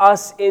bring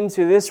us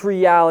into this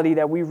reality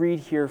that we read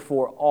here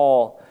for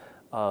all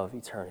of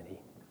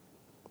eternity.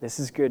 This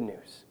is good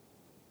news.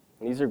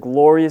 And these are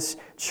glorious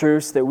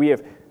truths that we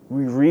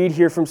read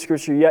here from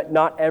Scripture, yet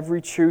not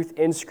every truth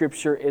in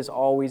Scripture is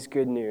always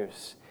good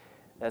news.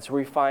 That's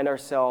where we find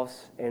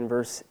ourselves in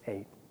verse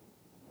 8.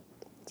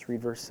 Let's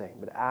read verse 8.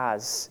 But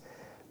as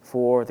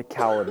for the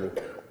cowardly,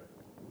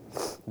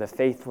 the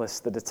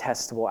faithless, the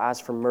detestable, as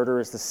for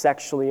murderers, the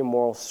sexually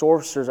immoral,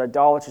 sorcerers,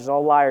 idolaters,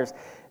 all liars,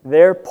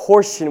 their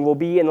portion will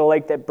be in the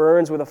lake that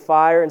burns with a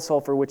fire and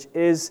sulfur, which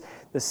is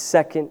the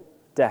second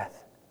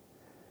death.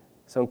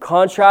 So in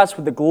contrast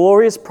with the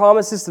glorious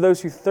promises to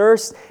those who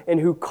thirst and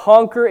who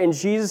conquer in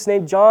Jesus'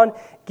 name, John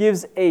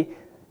gives a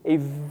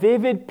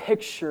vivid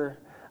picture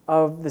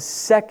of the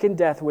second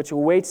death which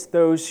awaits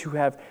those who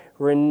have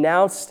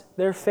renounced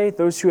their faith,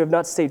 those who have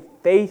not stayed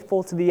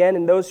faithful to the end,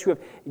 and those who have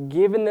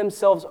given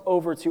themselves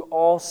over to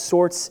all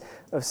sorts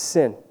of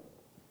sin.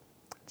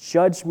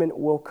 Judgment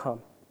will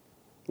come.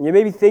 And you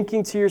may be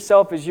thinking to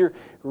yourself as you're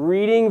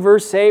reading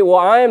verse 8,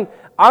 well,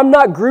 I'm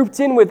not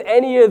grouped in with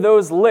any of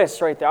those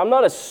lists right there. I'm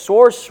not a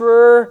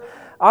sorcerer.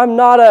 I'm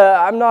not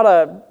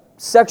a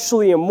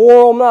sexually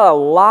immoral. I'm not a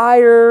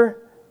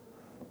liar.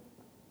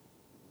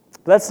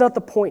 But that's not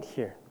the point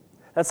here.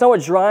 That's not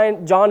what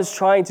John is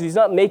trying to do. He's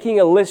not making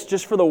a list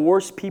just for the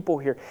worst people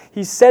here.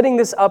 He's setting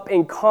this up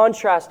in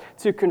contrast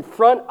to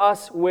confront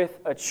us with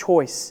a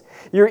choice.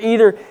 You're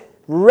either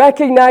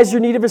recognize your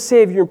need of a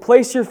Savior and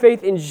place your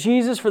faith in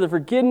Jesus for the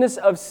forgiveness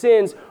of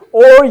sins,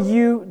 or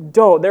you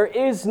don't. There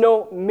is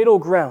no middle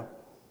ground.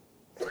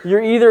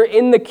 You're either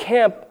in the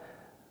camp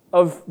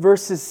of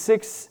verses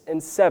 6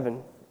 and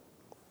 7,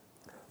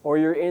 or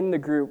you're in the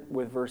group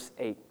with verse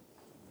 8.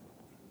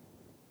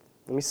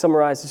 Let me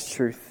summarize this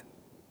truth.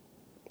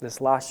 This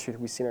last truth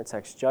we see in our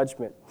text.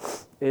 Judgment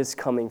is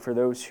coming for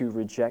those who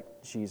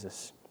reject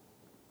Jesus.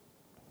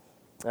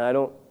 And I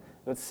don't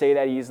say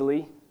that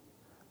easily.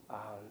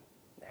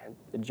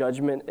 The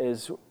judgment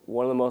is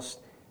one of the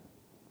most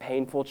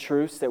painful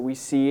truths that we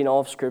see in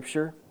all of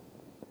Scripture.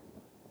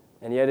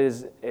 And yet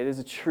it is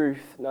a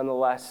truth,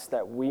 nonetheless,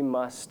 that we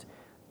must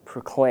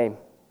proclaim.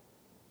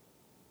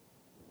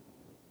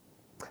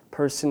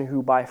 Person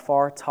who by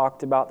far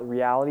talked about the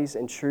realities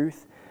and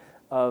truth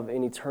of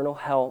an eternal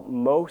hell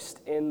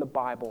most in the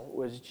Bible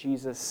was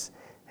Jesus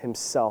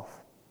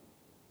Himself.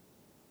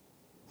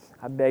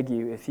 I beg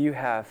you, if you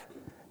have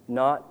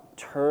not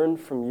turned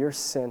from your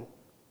sin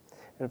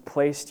and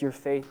placed your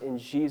faith in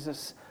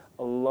Jesus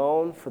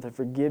alone for the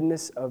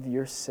forgiveness of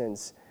your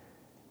sins,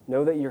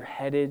 know that you're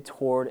headed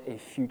toward a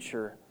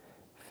future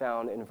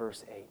found in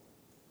verse 8.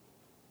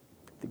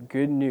 The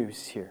good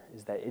news here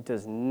is that it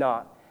does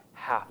not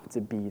have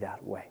to be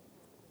that way.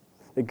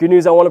 The good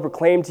news I want to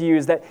proclaim to you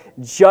is that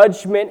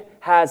judgment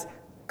has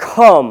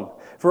come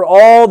for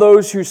all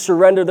those who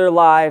surrender their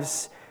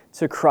lives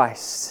to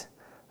Christ.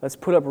 Let's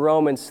put up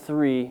Romans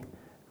 3,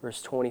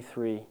 verse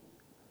 23.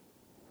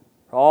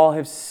 All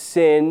have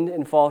sinned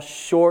and fall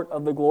short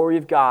of the glory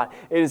of God.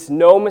 It is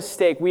no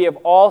mistake. We have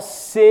all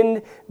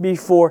sinned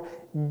before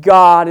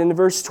God. In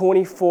verse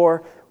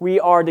 24, we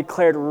are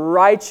declared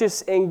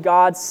righteous in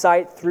God's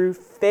sight through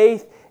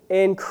faith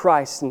in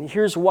Christ. And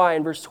here's why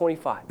in verse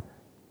 25.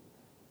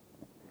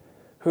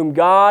 Whom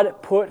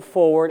God put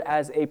forward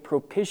as a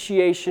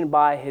propitiation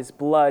by His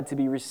blood to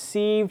be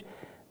received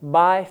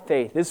by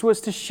faith. This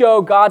was to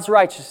show God's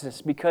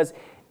righteousness because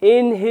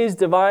in His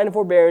divine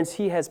forbearance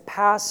He has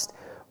passed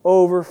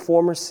over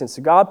former sins.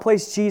 So God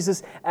placed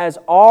Jesus as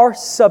our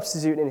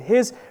substitute, and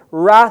His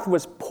wrath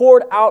was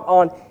poured out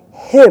on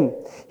Him.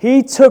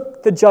 He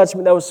took the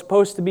judgment that was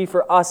supposed to be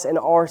for us and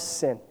our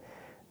sin.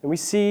 And we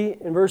see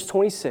in verse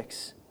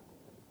 26,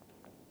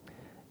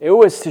 it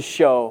was to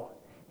show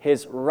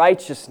His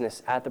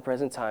righteousness at the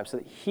present time so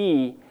that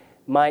He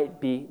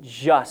might be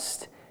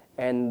just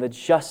and the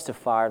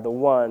justifier, the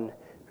one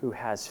who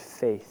has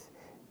faith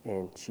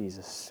in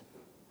Jesus.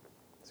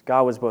 So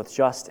God was both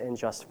just and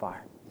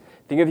justifier.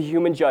 Think of a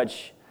human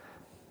judge.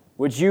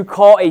 Would you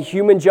call a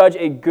human judge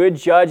a good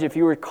judge if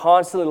you were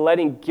constantly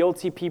letting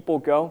guilty people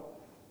go?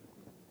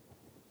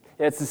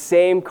 It's the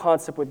same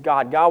concept with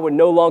God. God would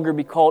no longer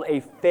be called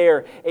a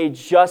fair, a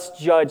just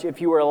judge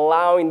if you were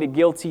allowing the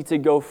guilty to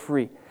go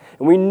free.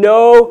 And we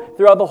know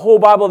throughout the whole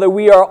Bible that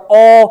we are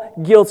all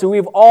guilty.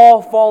 We've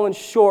all fallen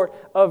short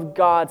of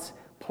God's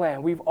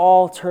plan. We've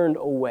all turned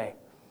away.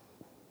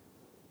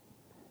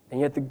 And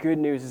yet the good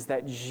news is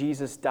that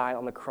Jesus died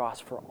on the cross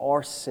for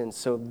our sins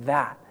so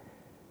that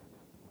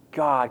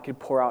God could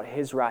pour out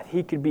His wrath.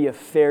 He could be a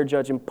fair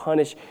judge and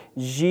punish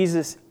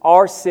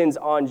our sins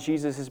on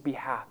Jesus'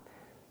 behalf.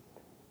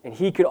 And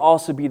He could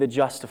also be the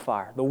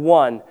justifier, the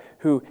one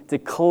who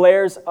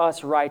declares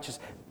us righteous,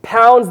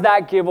 pounds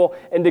that gavel,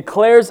 and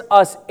declares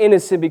us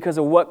innocent because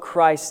of what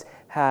Christ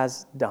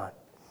has done.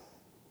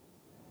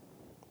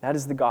 That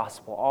is the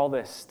gospel. All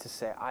this to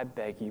say, I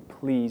beg you,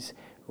 please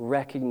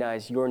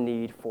recognize your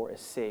need for a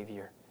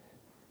Savior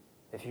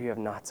if you have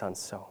not done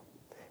so.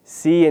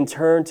 See and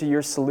turn to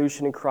your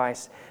solution in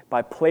Christ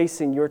by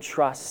placing your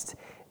trust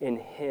in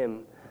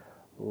Him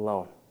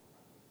alone.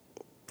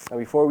 And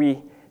before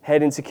we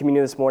head into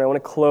communion this morning, I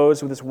want to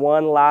close with this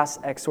one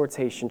last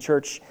exhortation.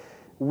 Church,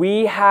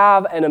 we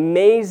have an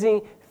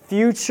amazing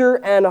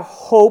future and a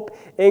hope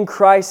in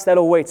Christ that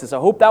awaits us. I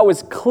hope that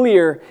was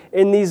clear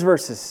in these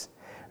verses.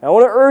 And I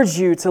want to urge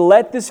you to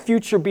let this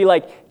future be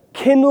like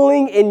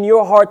kindling in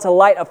your heart to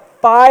light a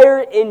fire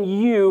in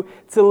you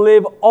to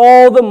live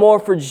all the more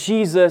for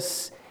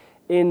Jesus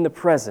in the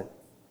present.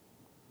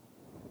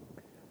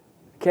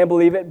 I can't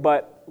believe it,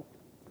 but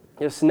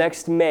this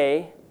next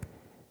May,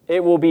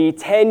 it will be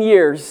 10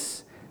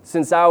 years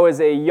since I was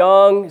a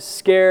young,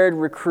 scared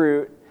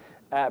recruit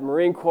at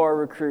Marine Corps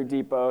Recruit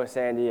Depot,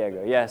 San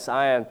Diego. Yes,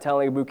 I am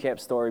telling a boot camp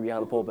story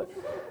behind the pulpit.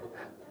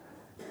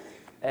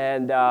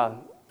 And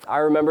I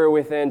remember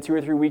within 2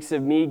 or 3 weeks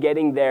of me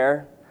getting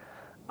there,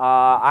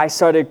 I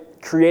started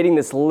creating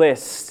this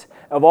list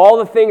of all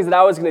the things that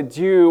I was going to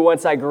do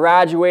once I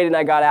graduated and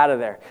I got out of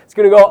there. It's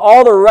going to go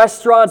all the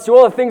restaurants, do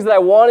all the things that I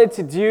wanted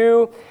to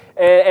do.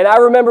 And I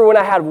remember when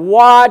I had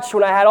Watch,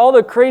 when I had all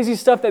the crazy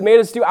stuff that made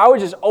us do, I would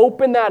just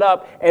open that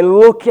up and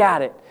look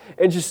at it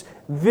and just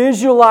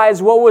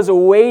visualize what was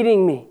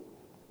awaiting me.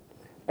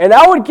 And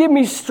that would give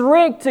me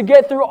strength to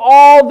get through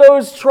all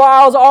those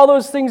trials, all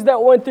those things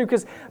that went through,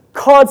 because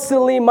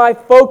constantly my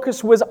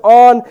focus was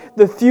on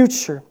the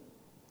future.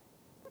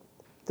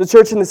 The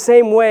church, in the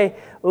same way,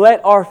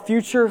 let our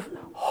future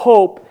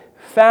hope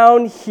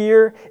found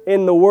here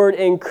in the Word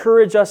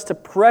encourage us to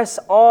press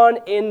on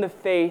in the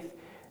faith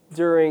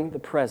during the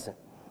present.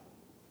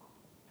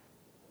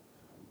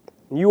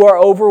 You are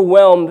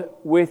overwhelmed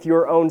with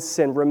your own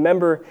sin.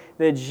 Remember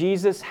that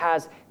Jesus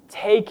has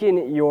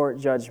taken your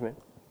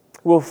judgment,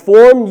 will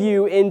form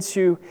you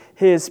into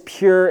His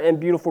pure and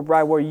beautiful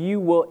bride where you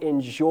will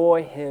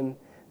enjoy Him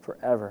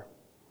forever.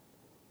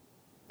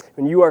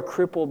 When you are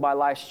crippled by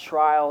life's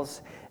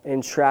trials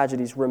and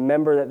tragedies,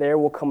 remember that there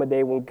will come a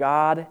day when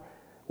God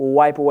will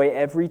wipe away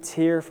every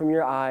tear from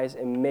your eyes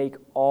and make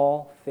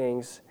all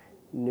things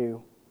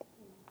new.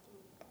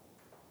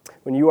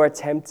 When you are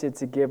tempted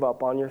to give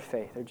up on your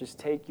faith or just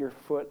take your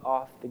foot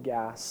off the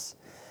gas,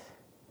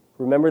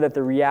 remember that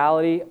the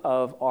reality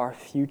of our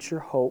future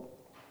hope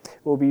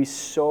will be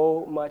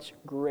so much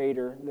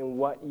greater than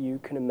what you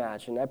can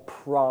imagine. I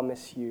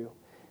promise you,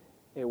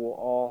 it will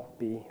all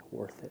be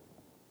worth it.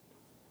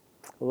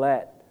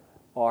 Let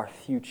our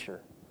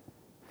future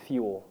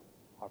fuel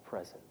our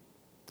present.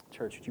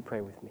 Church, would you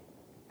pray with me?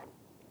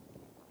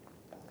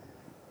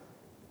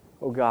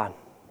 Oh God,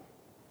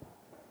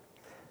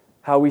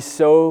 how we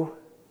so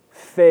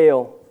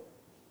fail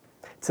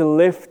to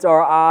lift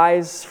our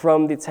eyes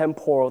from the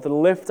temporal, to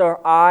lift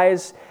our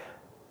eyes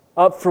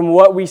up from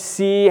what we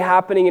see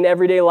happening in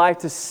everyday life,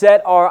 to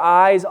set our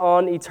eyes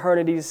on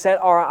eternity, to set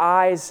our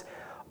eyes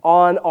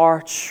on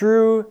our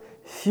true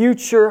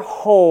future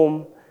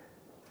home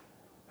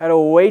that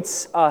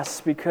awaits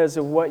us because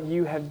of what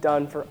you have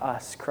done for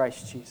us,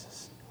 Christ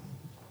Jesus.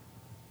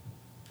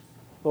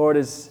 Lord,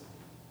 as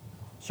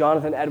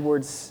Jonathan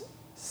Edwards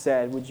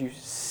said, would you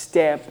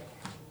stamp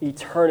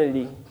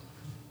eternity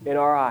in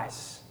our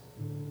eyes?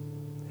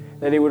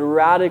 That it would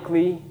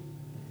radically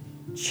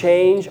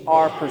change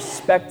our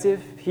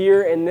perspective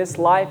here in this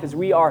life as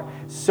we are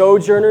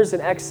sojourners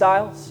and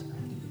exiles.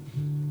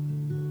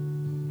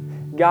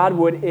 God,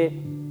 would it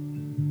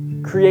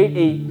create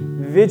a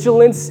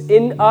vigilance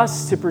in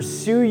us to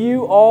pursue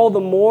you all the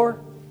more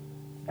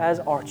as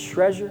our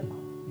treasure?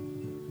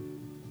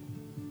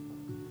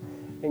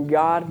 And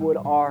God, would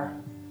our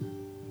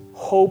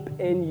hope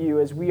in you,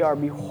 as we are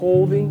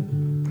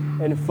beholding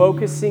and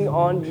focusing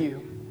on you.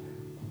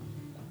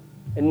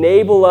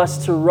 Enable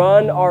us to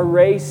run our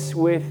race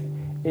with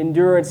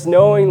endurance,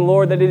 knowing,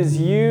 Lord, that it is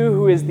you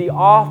who is the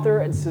author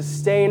and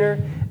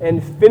sustainer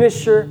and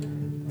finisher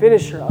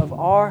of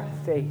our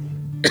faith.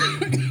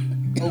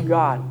 Oh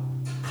God,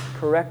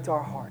 correct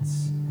our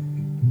hearts.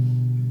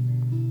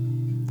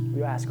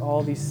 We ask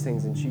all these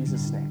things in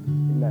Jesus' name.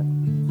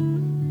 Amen.